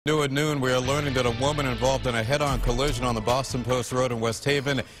New at noon, we are learning that a woman involved in a head-on collision on the Boston Post Road in West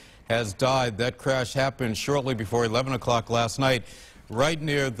Haven has died. That crash happened shortly before 11 o'clock last night, right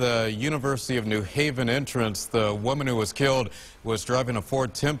near the University of New Haven entrance. The woman who was killed was driving a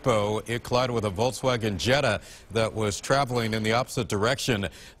Ford Tempo. It collided with a Volkswagen Jetta that was traveling in the opposite direction.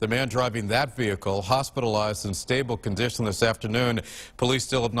 The man driving that vehicle hospitalized in stable condition this afternoon. Police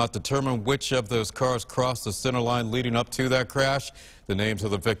still have not determined which of those cars crossed the center line leading up to that crash. The names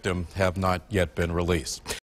of the victim have not yet been released.